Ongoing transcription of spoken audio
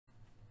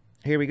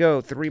Here we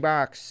go. 3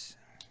 box.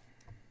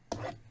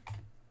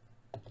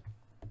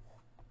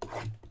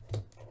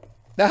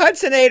 The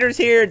Hudsonator's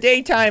here.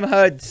 Daytime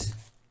HUDs.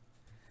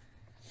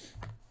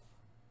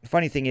 The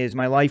funny thing is,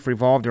 my life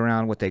revolved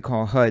around what they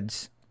call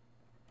HUDs.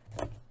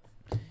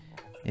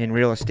 In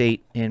real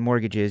estate and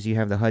mortgages, you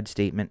have the HUD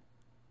statement.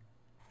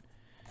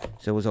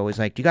 So it was always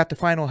like, you got the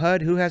final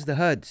HUD? Who has the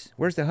HUDs?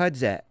 Where's the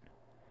HUDs at?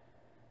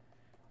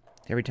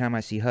 Every time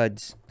I see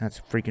HUDs, that's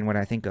freaking what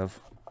I think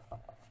of.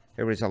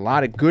 There was a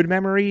lot of good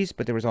memories,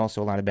 but there was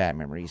also a lot of bad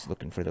memories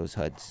looking for those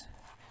HUDs.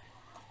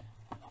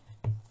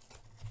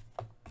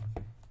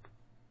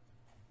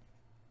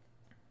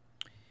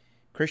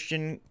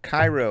 Christian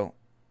Cairo.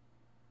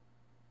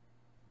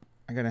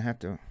 I'm going to have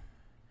to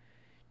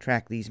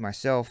track these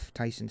myself.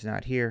 Tyson's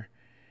not here.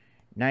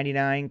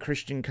 99,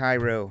 Christian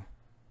Cairo.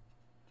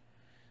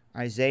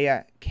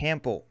 Isaiah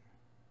Campbell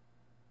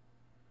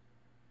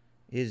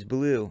is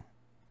blue.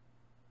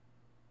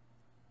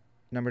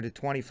 Number to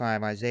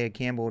 25, Isaiah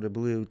Campbell to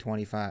blue,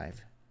 25.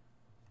 Here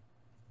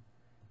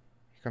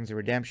comes the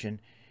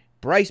redemption.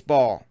 Bryce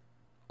Ball,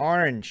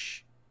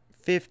 orange,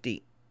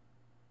 50.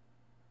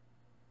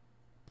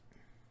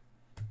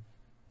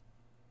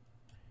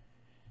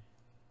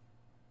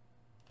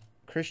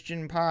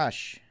 Christian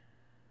Posh.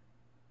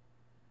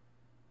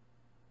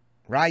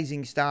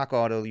 Rising stock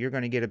auto. You're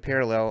going to get a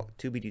parallel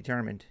to be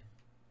determined.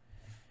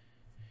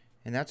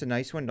 And that's a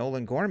nice one.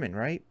 Nolan Gorman,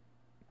 right?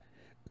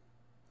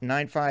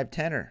 9.5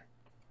 tenor.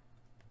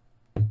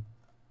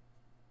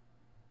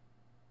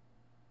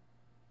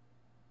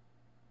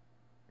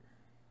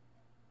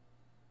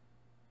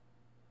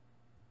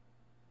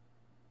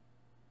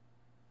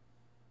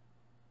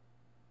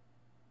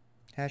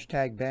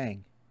 Hashtag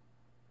bang.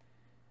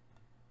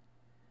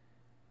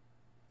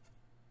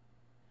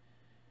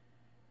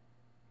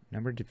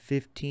 Number to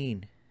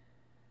 15.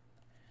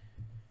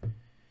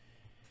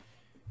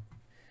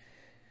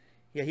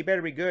 Yeah, he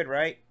better be good,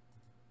 right?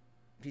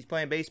 If he's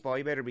playing baseball,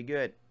 he better be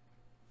good.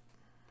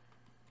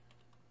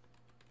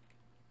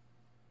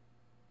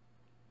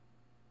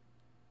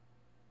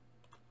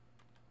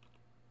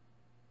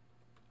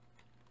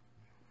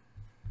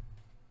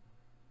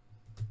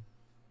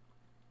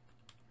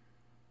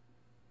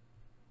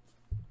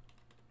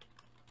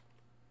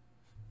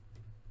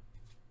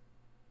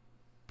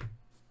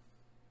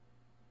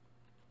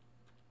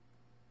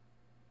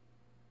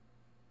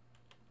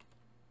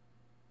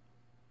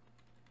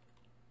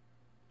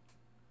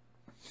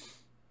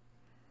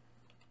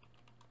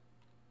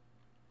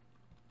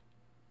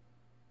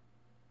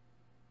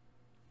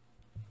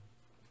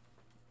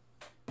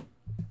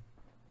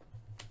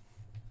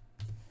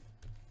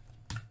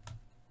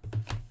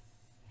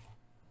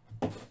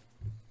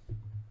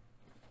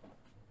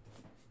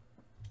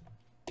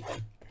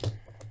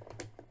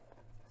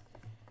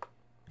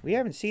 We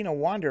haven't seen a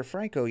Wander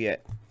Franco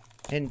yet,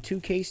 in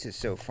 2 cases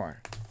so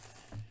far.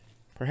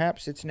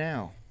 Perhaps it's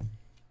now.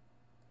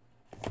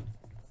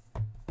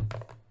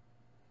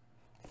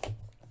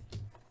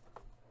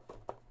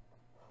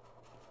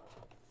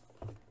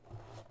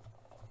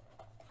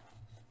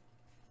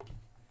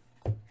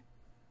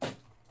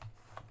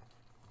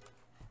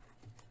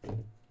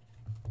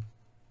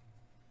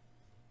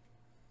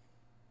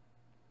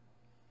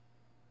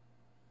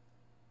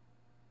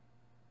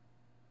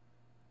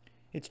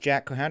 It's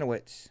Jack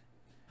Kohanowitz,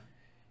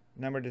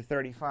 number to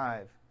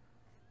 35.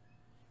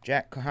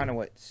 Jack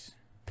Kohanowitz.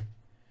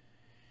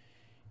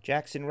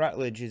 Jackson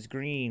Rutledge is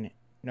green,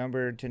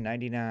 numbered to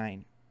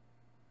 99.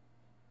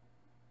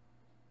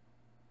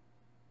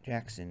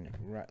 Jackson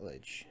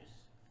Rutledge.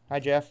 Hi,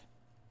 Jeff.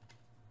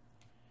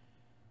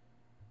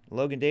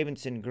 Logan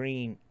Davidson,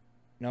 green,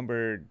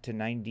 numbered to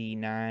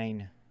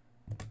 99.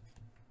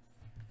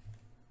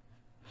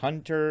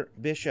 Hunter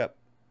Bishop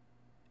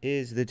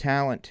is the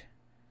talent.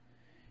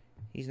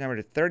 He's numbered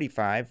to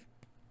 35.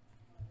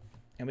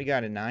 And we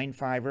got a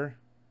 9.5er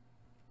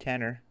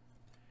tenor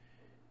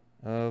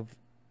of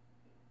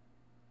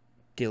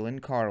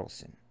Dylan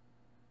Carlson.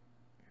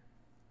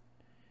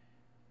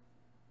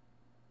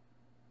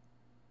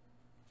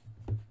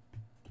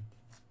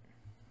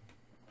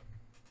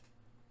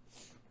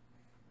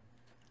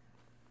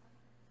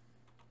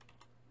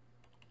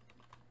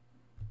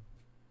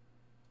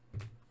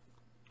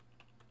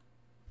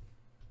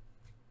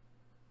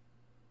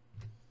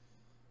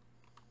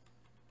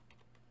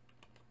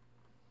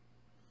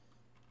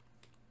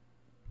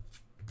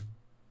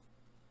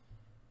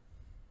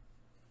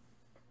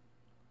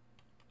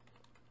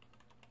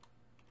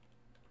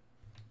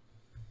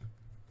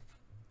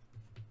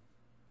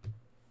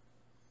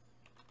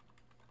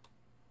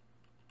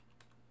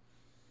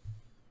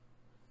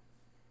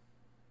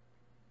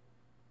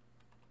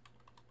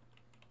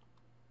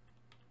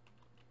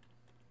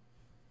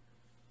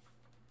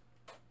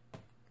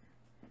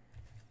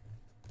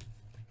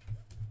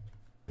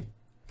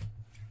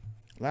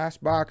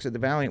 Last box of the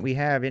Valiant we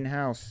have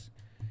in-house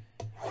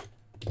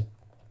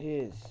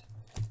is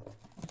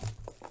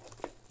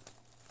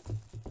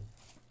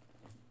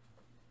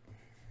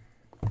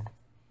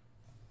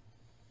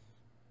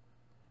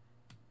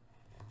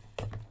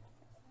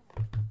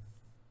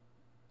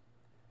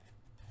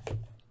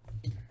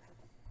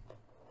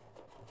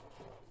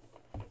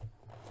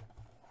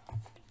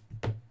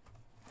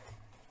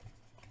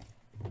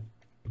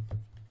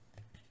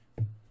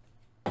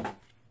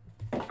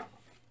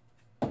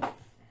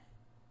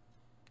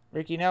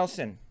Ricky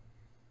Nelson.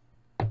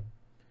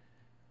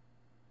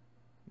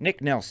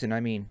 Nick Nelson, I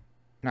mean.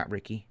 Not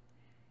Ricky.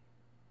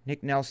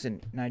 Nick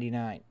Nelson,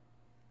 99.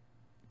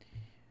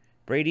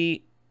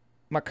 Brady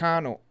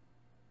McConnell,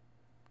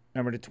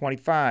 number to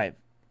 25.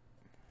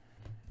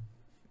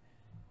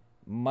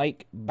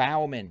 Mike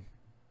Bauman.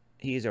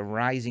 He is a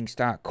rising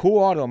stock. Cool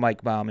auto,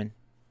 Mike Bauman.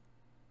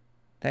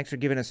 Thanks for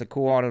giving us a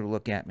cool auto to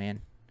look at,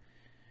 man.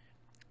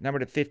 Number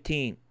to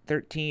 15.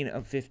 13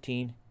 of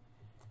 15.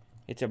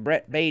 It's a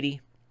Brett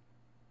Beatty.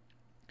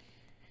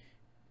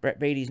 Brett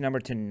Beatty's number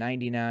to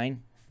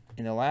 99.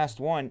 And the last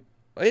one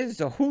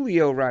is a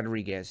Julio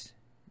Rodriguez,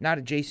 not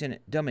a Jason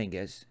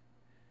Dominguez.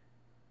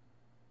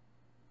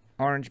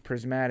 Orange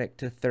Prismatic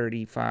to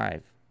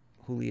 35.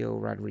 Julio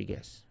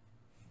Rodriguez.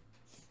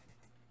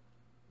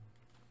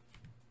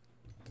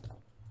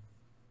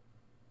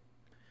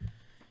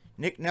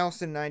 Nick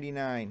Nelson,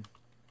 99.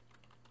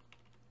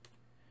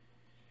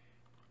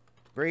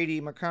 Brady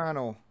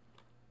McConnell,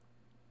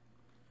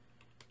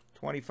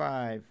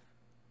 25.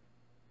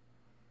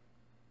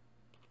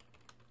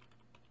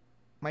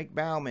 Mike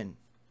Bauman,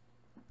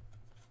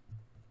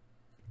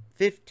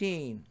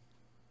 15.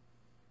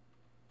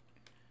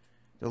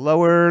 The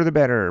lower, the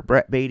better.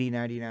 Brett Beatty,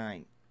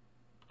 99.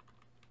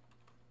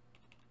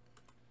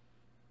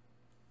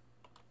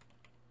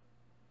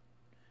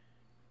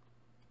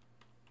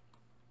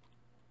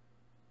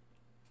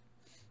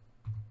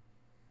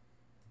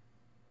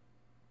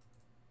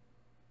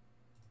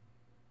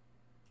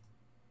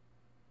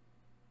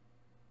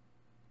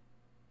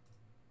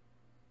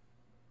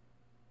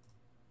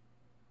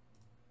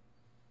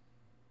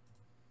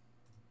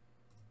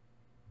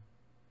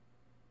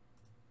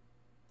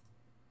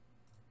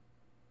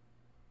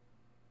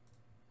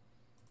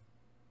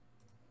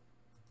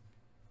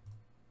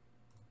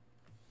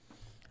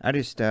 I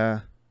just,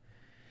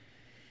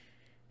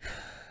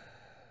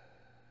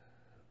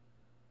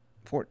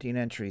 14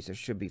 entries. There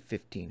should be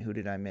 15. Who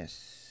did I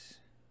miss?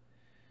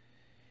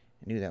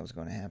 I knew that was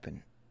going to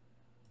happen.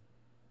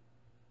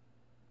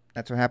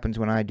 That's what happens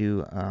when I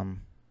do,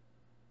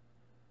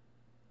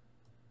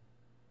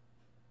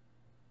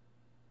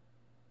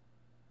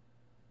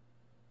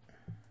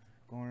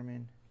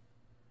 Gorman,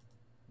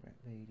 Brett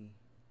Beatty.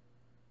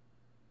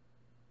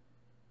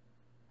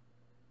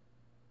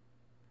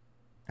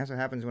 That's what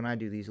happens when I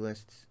do these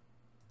lists.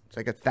 It's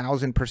like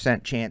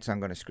 1,000% chance I'm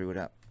going to screw it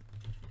up.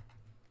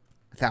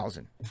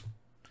 1,000.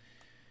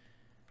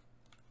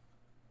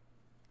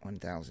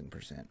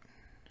 1,000%.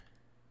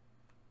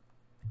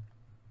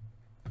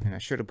 And I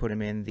should have put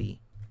him in the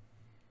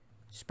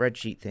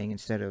spreadsheet thing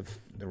instead of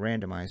the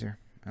randomizer.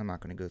 I'm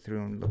not going to go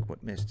through and look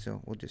what missed,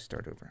 so we'll just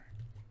start over.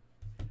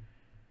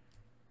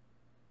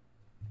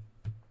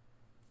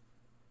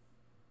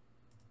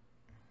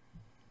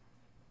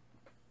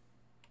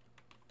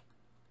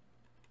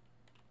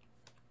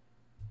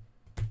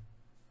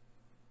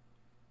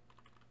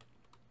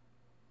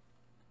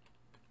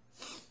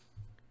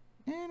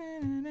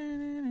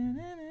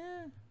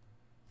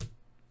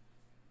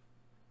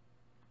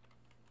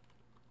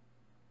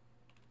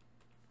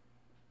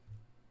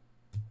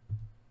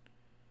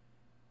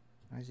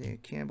 Isaiah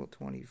Campbell,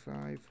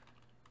 25.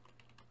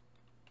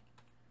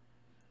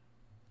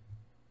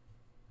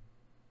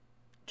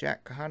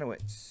 Jack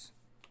Kahanowitz.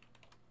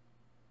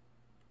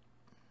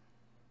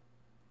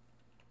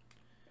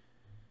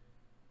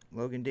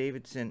 Logan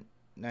Davidson,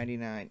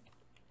 99.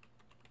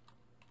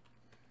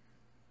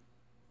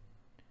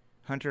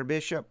 Hunter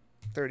Bishop,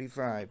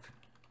 35.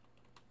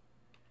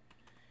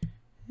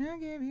 I'll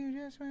give you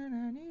just what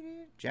I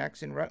needed.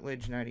 Jackson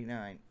Rutledge,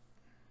 99.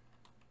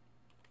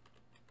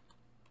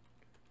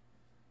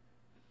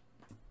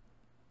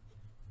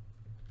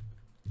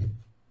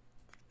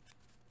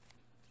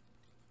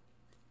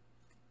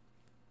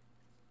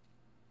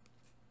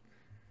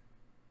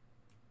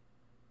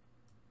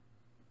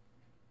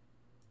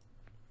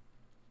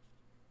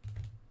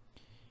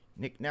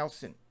 Nick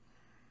Nelson.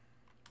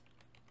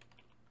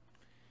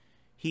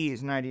 He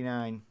is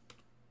 99.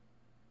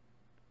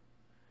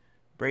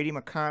 Brady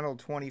McConnell,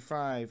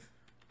 25.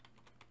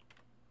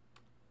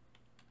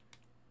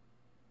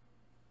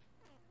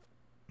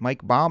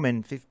 Mike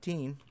Bauman,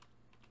 15.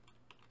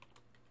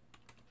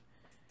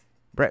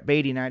 Brett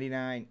Beatty,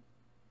 99.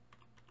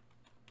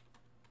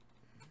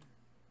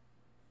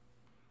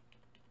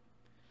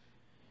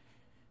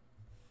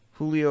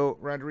 Julio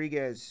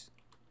Rodriguez.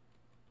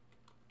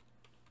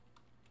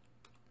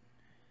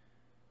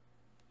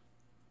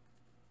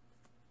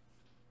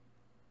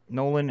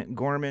 Nolan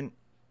Gorman.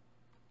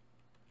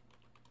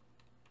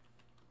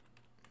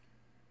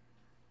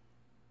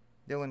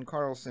 Dylan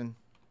Carlson.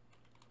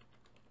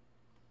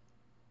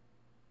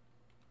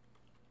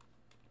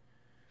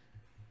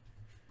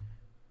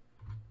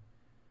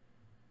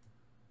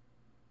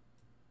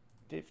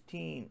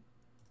 $15.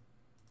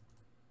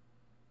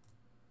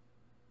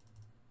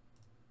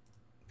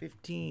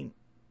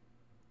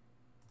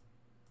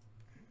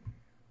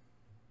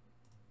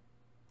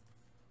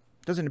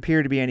 Doesn't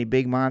appear to be any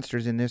big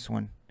monsters in this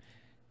one.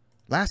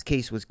 Last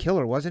case was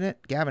killer, wasn't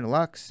it? Gavin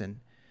Lux and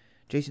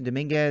Jason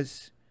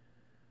Dominguez.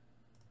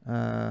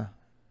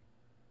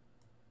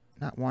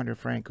 Not Wander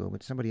Franco,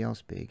 but somebody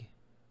else big.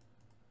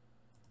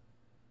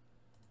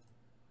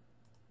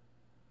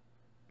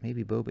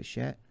 Maybe Bo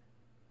Bichette.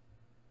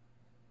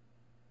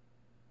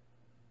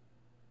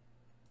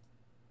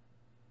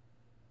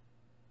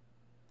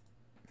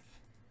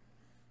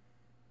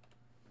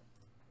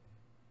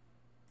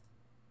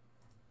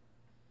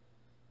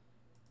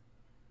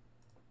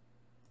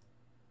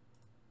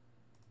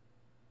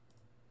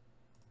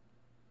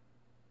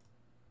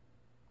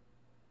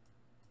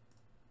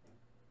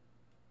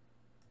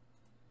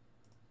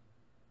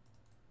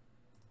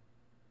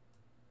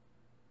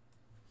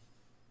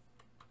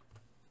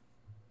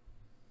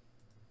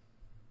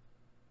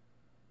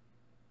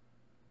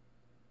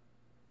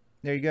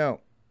 There you go.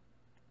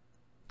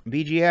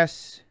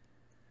 BGS.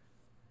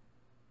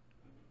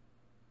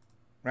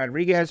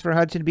 Rodriguez for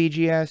Hudson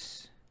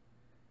BGS.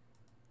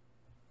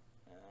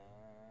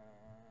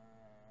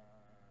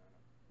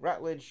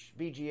 Rutledge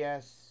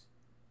BGS.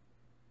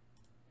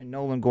 And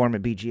Nolan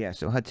Gorman BGS.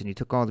 So Hudson, you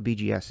took all the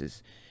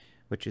BGSs,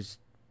 which is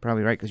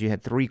probably right because you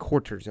had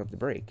 3/4 of the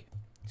break.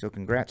 So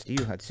congrats to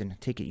you, Hudson. I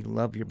take it you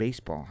love your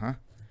baseball, huh?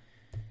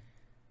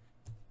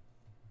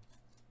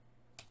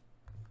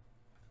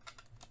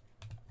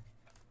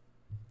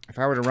 If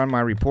I were to run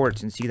my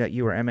reports and see that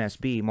you were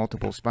MSB,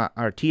 multiple spot,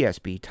 or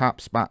TSB, top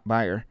spot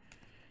buyer,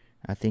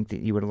 I think that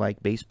you would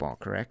like baseball,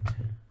 correct?